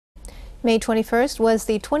May 21st was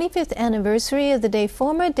the 25th anniversary of the day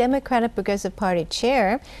former Democratic Progressive Party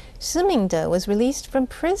chair Shih Ming-teh was released from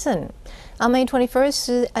prison. On May 21st,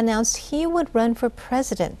 Shih announced he would run for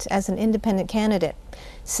president as an independent candidate.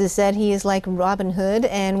 Shih said he is like Robin Hood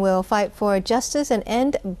and will fight for justice and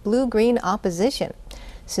end blue-green opposition.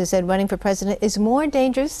 Shih said running for president is more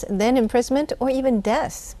dangerous than imprisonment or even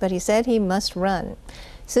death, but he said he must run.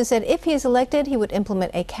 Shih said if he is elected, he would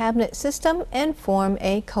implement a cabinet system and form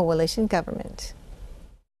a coalition government.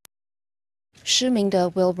 Shih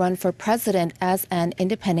Ming-teh will run for president as an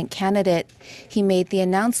independent candidate. He made the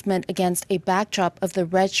announcement against a backdrop of the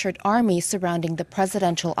Red Shirt Army surrounding the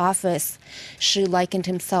presidential office. Shih likened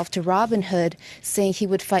himself to Robin Hood, saying he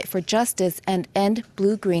would fight for justice and end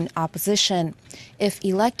blue-green opposition. If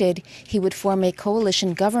elected, he would form a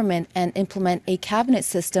coalition government and implement a cabinet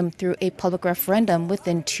system through a public referendum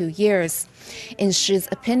within 2 years. In Shih's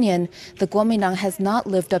opinion, the Kuomintang has not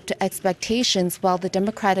lived up to expectations, while the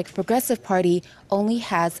Democratic Progressive Party only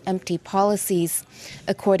has empty policies.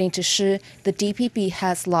 According to Shih, the DPP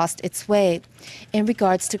has lost its way. In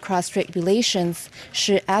regards to cross-strait relations,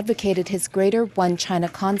 Shih advocated his Greater One China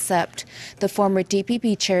concept. The former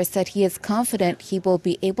DPP chair said he is confident he will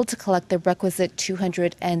be able to collect the requisite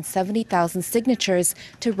 270,000 signatures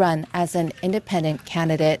to run as an independent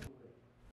candidate.